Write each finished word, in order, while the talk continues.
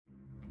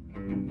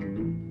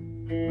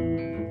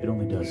It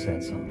only does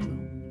sad songs though.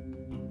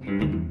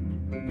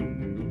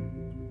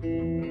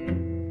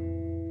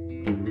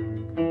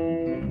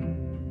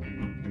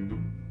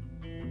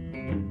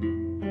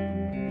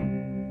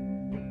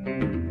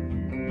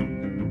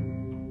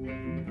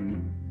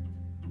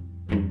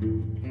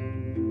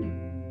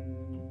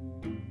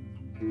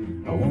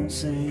 I won't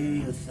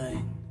say a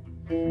thing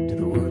till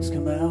the words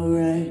come out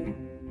right.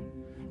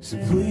 So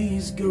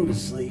please go to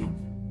sleep,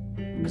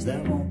 'cause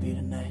that won't be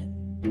tonight.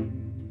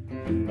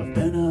 I've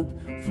been up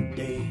for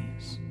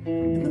days,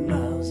 and the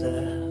miles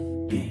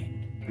I've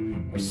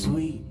gained are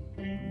sweet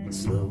and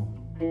slow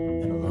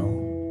and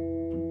alone.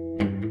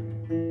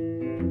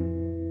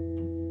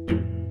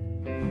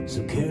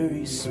 So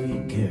Carrie,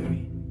 sweet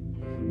Carrie,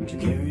 would you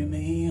carry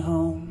me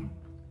home?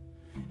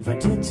 If I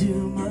did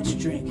too much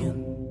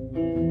drinking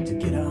to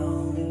get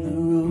on the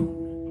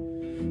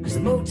road, 'cause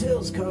the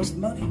motels cost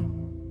money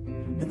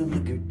and the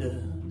liquor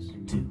does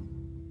too.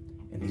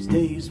 And these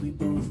days we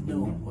both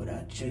know what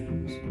I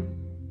choose.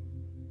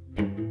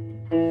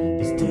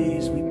 These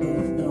days we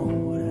both know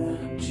what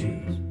I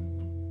choose.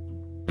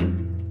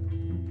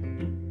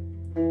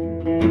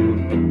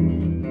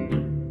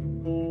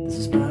 This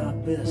is my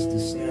best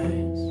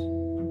disguise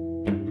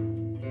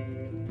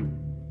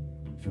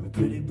from your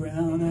pretty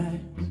brown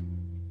eyes.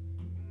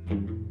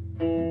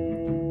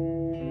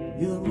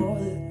 The more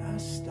that I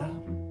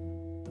stop,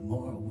 the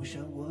more I wish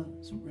I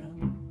was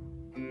around.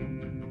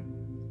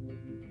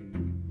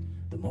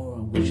 The more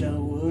I wish I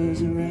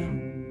was around.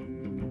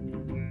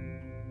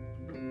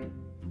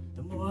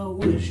 The more I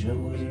wish I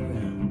was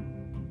around.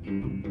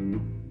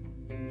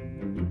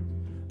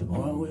 The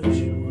more I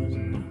wish I was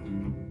around.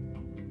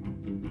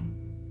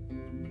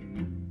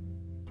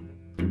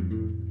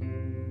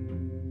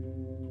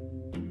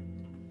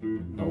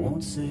 I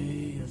won't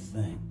say a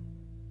thing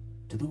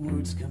till the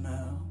words come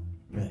out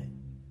right.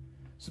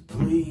 So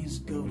please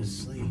go to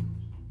sleep,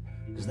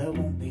 'cause that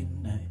won't be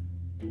tonight.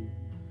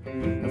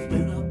 I've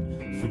been up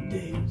for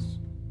days,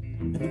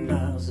 and the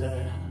miles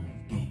I've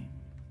gained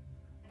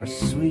are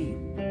sweet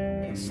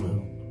and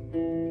slow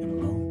and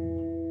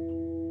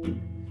alone.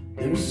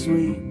 They're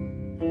sweet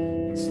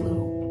and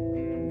slow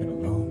and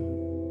alone.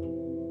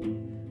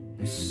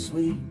 They're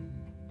sweet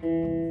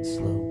and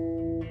slow